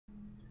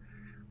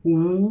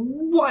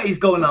What is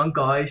going on,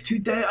 guys?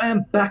 Today I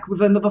am back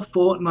with another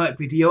Fortnite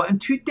video,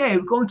 and today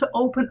we're going to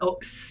open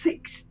up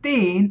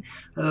 16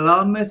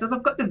 llamas as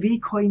I've got the V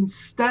coins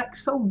stacked,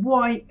 so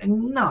why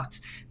not?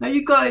 Now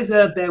you guys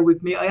bear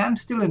with me, I am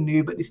still a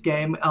noob at this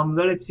game. I'm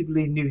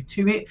relatively new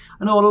to it.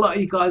 I know a lot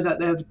of you guys out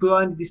there have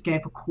grinded this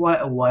game for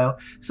quite a while,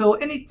 so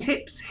any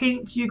tips,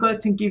 hints you guys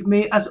can give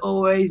me, as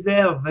always, they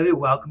are very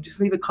welcome. Just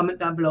leave a comment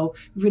down below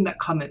within that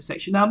comment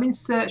section. Now I'm in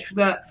search for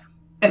that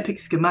epic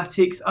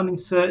schematics, I'm in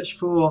search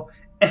for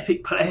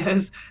epic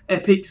players,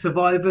 epic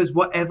survivors,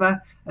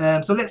 whatever.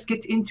 So let's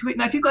get into it.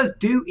 Now if you guys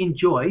do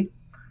enjoy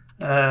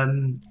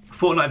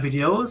Fortnite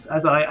videos,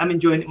 as I am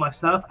enjoying it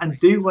myself, and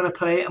do want to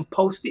play it and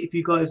post it, if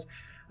you guys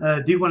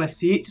do want to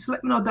see it, just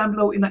let me know down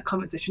below in that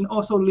comment section.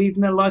 Also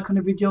leaving a like on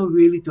the video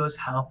really does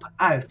help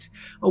out.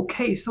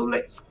 Okay, so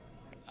let's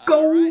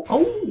go.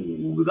 Oh,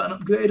 we got an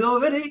upgrade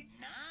already.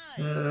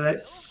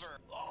 Let's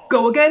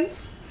go again.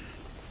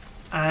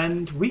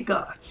 And we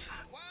got,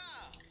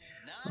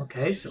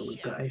 okay, so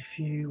we've got a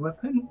few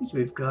weapons.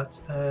 We've got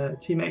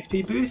team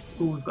XP boost.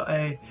 Oh, we've got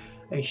a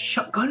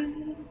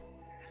shotgun.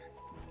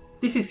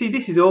 This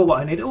is all what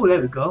I need. Oh,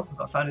 there we go. I've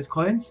got founders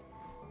coins.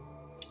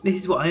 This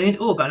is what I need.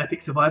 Oh, I've got an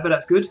epic survivor.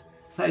 That's good.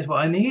 That is what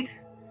I need.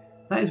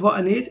 That is what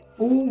I need.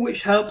 Oh,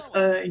 which helps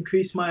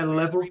increase my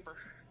level.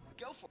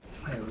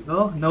 There we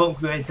go. No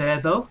upgrade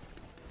there though.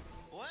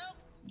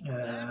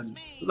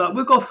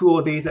 We'll go through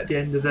all these at the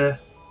end of the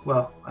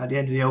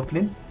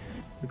opening,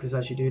 because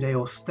as you do they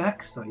all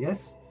stack. So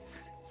yes,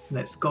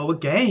 let's go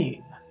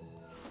again.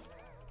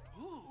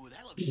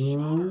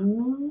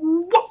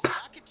 Whoop.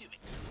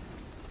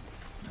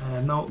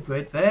 No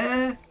upgrade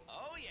there.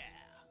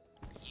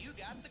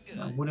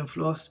 Wooden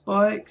floor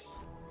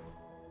spikes.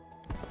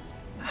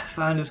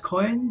 Founders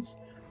coins.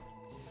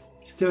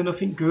 Still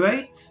nothing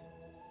great.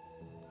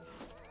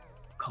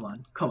 Come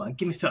on, come on,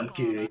 give me something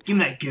good. Give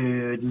me that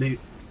good loot.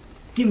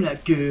 Give me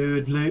that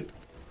good loot.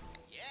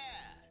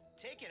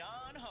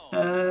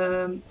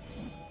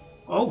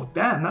 Oh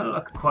damn, that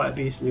looked like quite a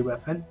beastly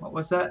weapon. What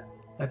was that?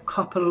 A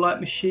copper light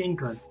machine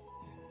gun.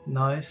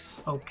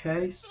 Nice.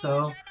 Okay,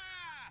 so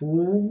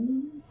there's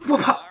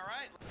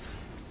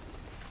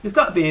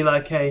got to be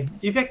like a,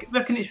 do you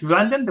reckon it's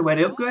random the way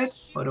they upgrade,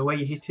 or the way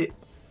you hit it?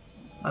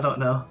 I don't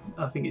know.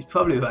 I think it's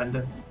probably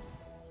random.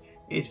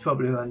 It's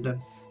probably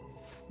random.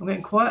 I'm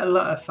getting quite a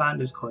lot of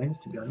founders coins,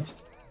 to be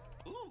honest.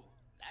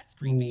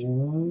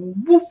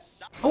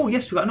 Oh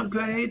yes, we got an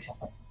upgrade.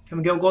 Can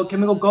we go gold?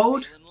 Can we go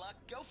gold?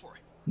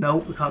 No,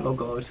 we can't go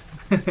gold.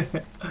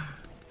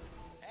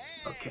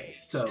 Okay,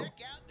 so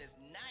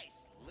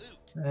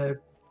I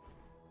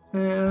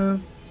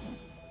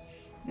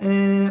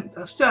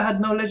still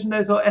had no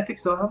legendaries or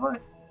epics though, have I?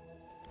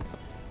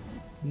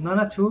 None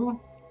at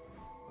all.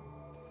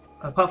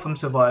 Apart from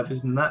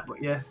survivors and that,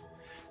 but yeah.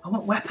 I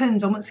want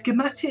weapons, I want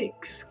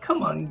schematics.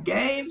 Come on,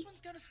 game.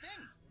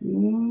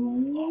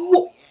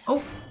 Oh,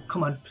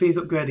 come on, please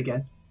upgrade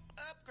again.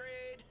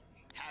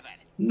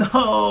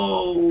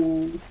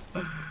 No!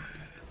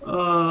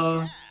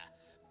 I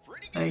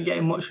ain't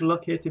getting much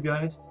luck here, to be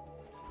honest.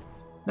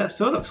 That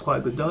sword looks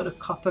quite good though, the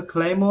copper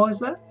claymore is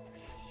there.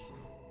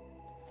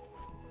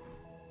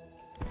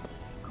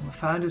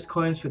 Founders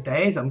coins for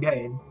days I'm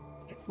getting.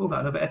 Oh, got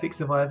another epic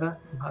survivor.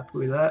 I'm happy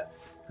with that.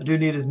 I do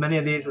need as many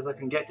of these as I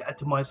can get to add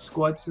to my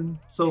squads and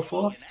so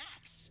forth.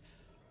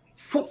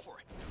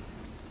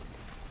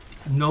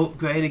 No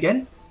upgrade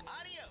again.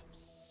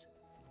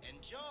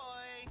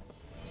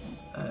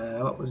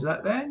 What was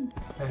that then?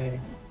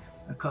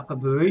 A copper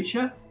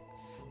barucha.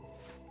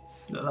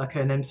 Looked like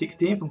an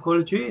M16 from Call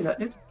of Duty, that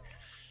did.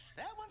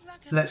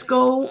 Let's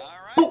go.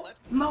 Oh,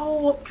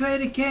 no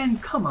upgrade again.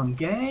 Come on,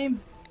 game.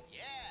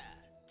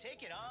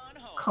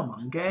 Come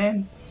on,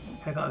 game.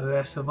 I got a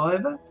rare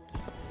survivor.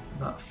 I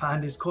got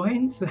founders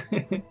coins.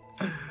 I'm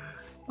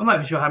not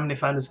even sure how many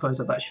founders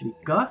coins I've actually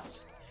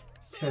got,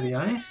 to be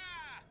honest.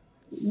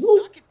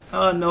 Woo.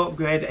 Oh, no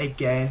upgrade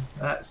again.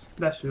 That's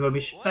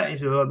rubbish. That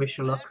is rubbish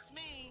luck.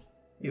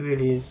 It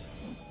really is.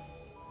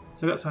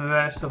 So we've got some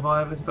rare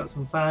survivors, we've got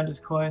some founders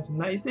coins, and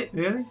that is it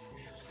really.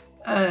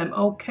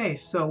 Okay,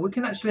 so we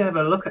can actually have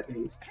a look at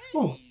these.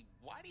 Oh,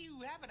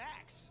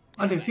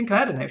 I didn't think I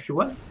had an extra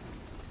one.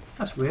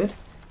 That's weird.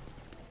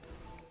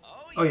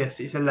 Oh yes,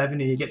 it's 11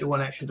 and you get the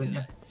one extra, don't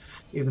you?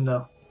 Even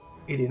though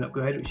he didn't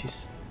upgrade, which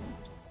is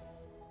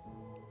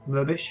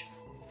rubbish.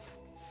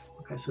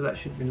 Okay, so that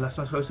should have been last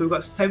one. So we've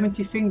got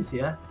 70 things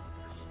here.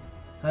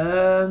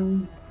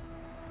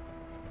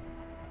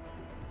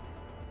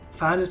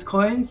 Founders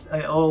coins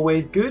are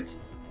always good.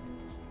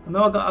 I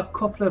know I got a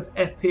couple of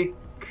epic,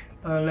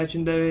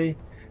 legendary,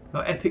 no,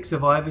 epic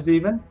survivors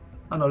even.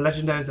 I know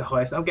legendary is the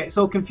highest. I'm getting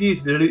so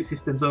confused with the loot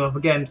systems on other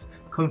games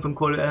coming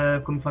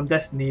from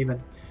Destiny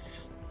even.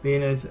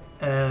 Being as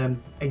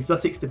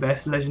exotics the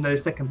best, legendary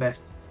second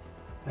best.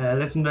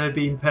 Legendary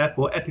being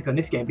purple, epic on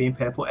this game being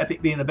purple,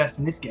 epic being the best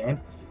in this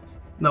game.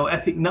 No,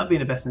 epic not being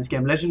the best in this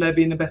game, legendary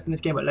being the best in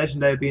this game, but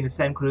legendary being the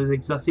same colour as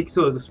exotic.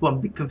 So it's just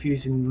one big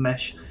confusing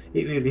mesh.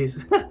 It really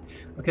is.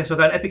 Okay, so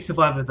I've got an epic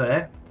survivor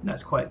there.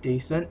 That's quite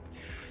decent.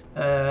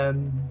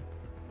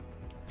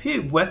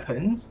 few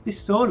weapons.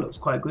 This sword looks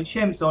quite good.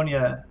 Shame it's only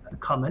a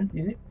common,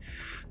 is it?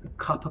 A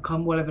copper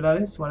common, whatever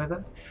that is,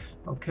 whatever.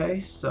 Okay,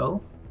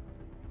 so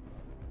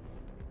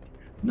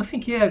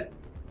nothing here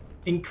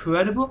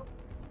incredible,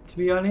 to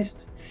be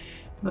honest.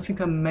 Nothing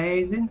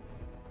amazing.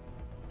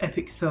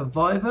 Epic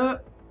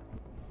Survivor,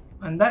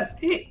 and that's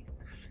it.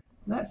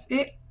 That's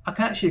it. I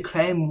can actually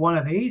claim one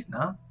of these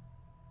now.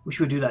 We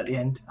should do that at the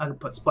end. I can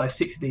buy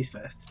 6 of these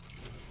first.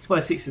 Let's buy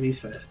 6 of these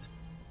first.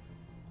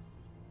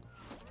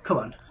 Come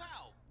on.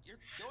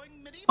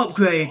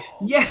 Upgrade.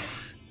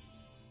 Yes!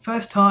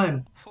 First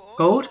time.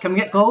 Gold? Can we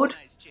get gold?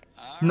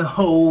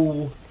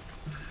 No.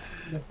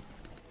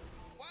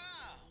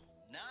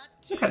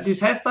 Look at this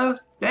hairstyle.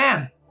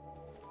 Damn.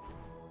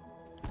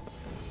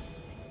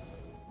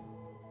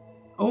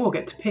 Oh, I'll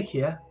get to pick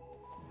here.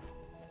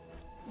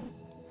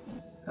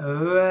 A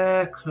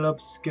rare club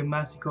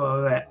schematic or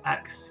a rare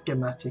axe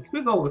schematic.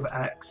 We'll go with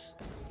axe.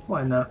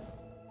 Why not?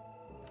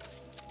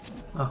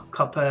 Oh,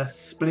 copper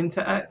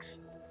splinter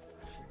axe.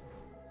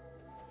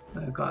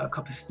 I've got a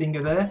copper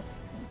stinger there.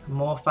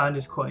 More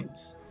founders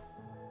coins.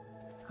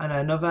 And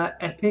another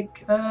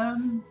epic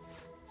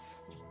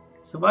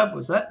survival,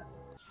 was that?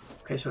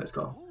 Okay, so let's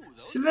go.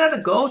 Still had a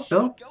gold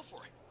though.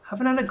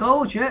 Haven't had a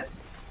gold yet.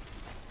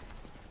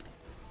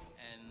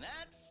 And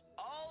that's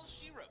all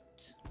she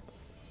wrote.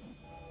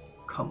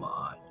 Come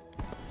on.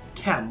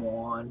 Come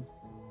on.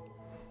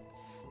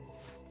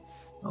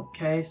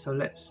 Okay, so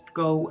let's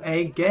go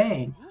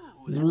again.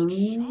 Well,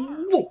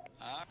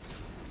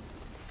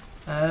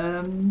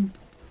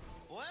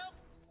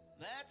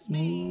 that's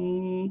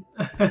me.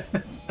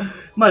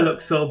 My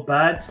luck's so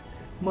bad.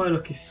 My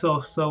luck is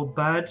so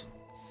bad.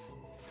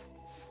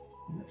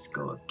 Let's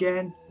go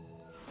again.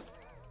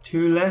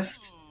 2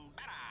 left.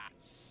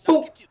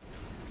 Oh!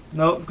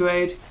 No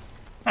upgrade.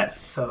 That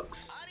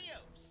sucks.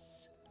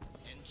 Adios.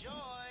 Enjoy.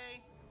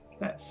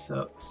 That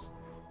sucks.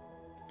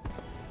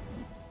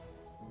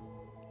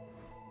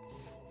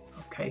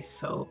 Okay,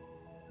 so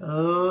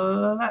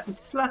that's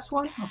this last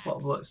one. I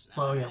thought it was.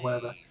 Well, yeah,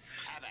 whatever.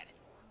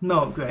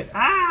 No upgrade.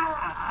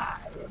 Ah,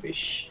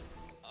 rubbish.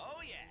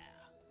 Oh yeah,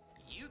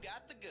 you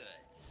got the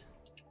goods.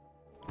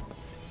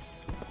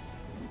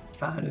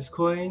 Founders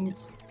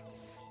coins.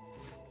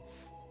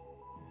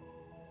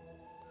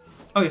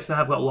 Oh yes, I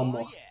have got one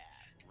more. Yeah.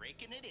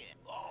 Raking it in.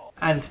 Oh,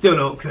 And still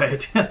no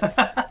upgrade.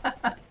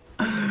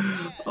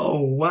 Oh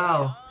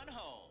wow. on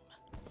home.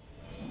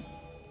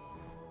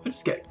 I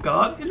just get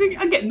guard.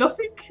 I get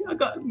nothing. I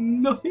got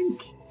nothing.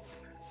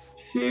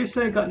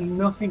 Seriously, I got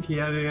nothing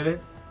here really.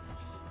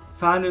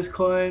 Founders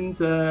coins.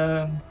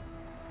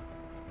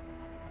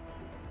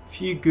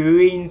 Few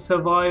green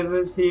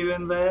survivors here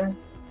and there.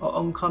 Or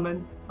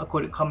uncommon. I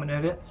called it common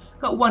earlier.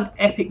 Got one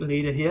epic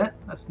leader here.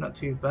 That's not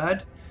too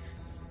bad.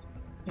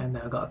 And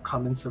now I got a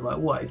common survivor.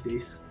 What is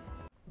this?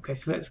 Okay,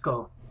 so let's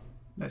go.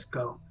 Let's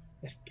go.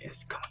 Let's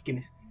come on, give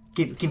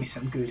me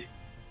something good.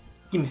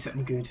 Give me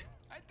something good.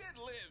 I did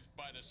live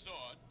by the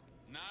sword.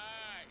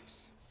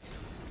 Nice.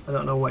 I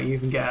don't know what you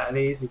even get out of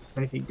these, if it's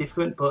anything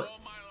different, but All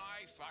my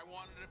life I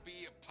wanted to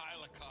be a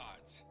pile of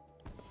cards.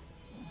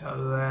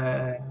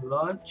 a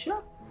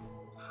launcher.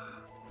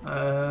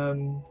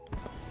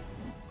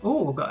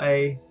 Oh, we've got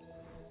a.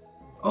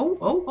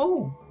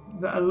 Oh,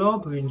 we've got a law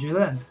bringer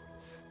then.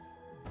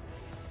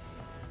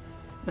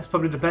 That's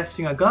probably the best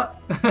thing I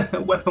got,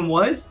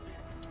 weapon-wise,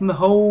 from the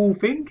whole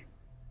thing.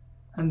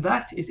 And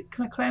that is it.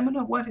 Can I claim or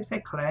not? Why does it say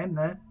claim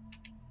there?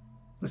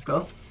 Let's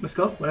go. Let's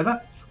go. Whatever.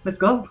 Let's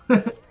go.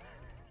 Hey,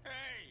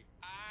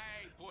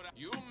 I put up.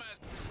 You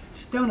messed.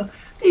 Still not.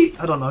 See,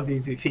 I don't know if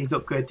these things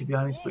upgrade to be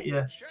honest, but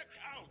yeah. Check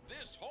out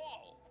this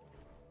hall.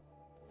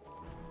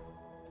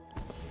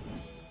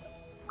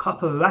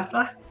 Copper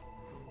rattler.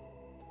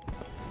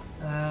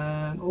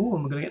 Oh,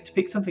 I'm gonna get to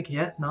pick something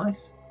here.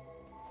 Nice.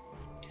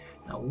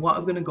 Now, what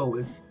I'm gonna go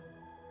with?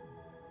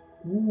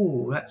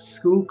 Ooh, that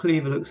school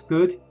cleaver looks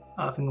good.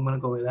 I think I'm gonna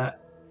go with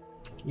that.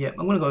 Yep,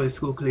 I'm gonna go with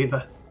school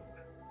cleaver.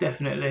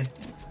 Definitely.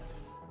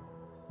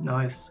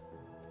 Nice.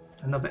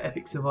 Another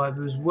epic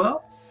survivor as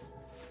well.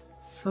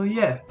 So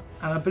yeah,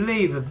 and I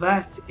believe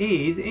that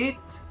is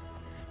it.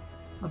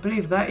 I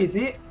believe that is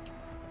it.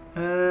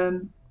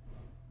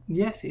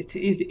 Yes, it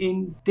is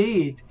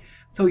indeed.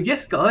 So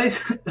yes, guys,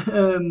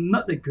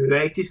 not the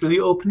greatest loot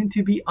opening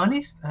to be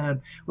honest.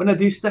 When I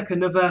do stack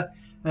another,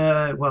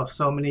 well,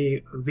 so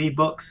many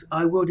V-Bucks,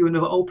 I will do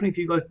another opening if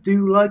you guys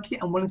do like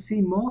it and want to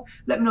see more.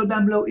 Let me know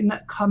down below in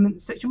that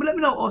comment section. But let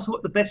me know also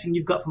what the best thing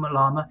you've got from a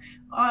llama.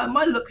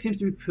 My luck seems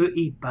to be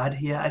pretty bad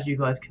here, as you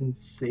guys can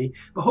see.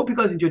 But I hope you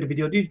guys enjoyed the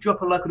video. Do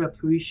drop a like, I'd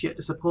appreciate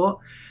the support.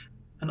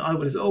 And I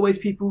will, as always,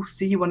 people,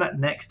 see you on that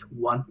next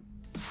one.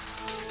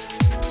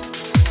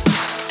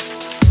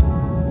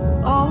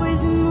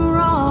 Always in the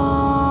wrong.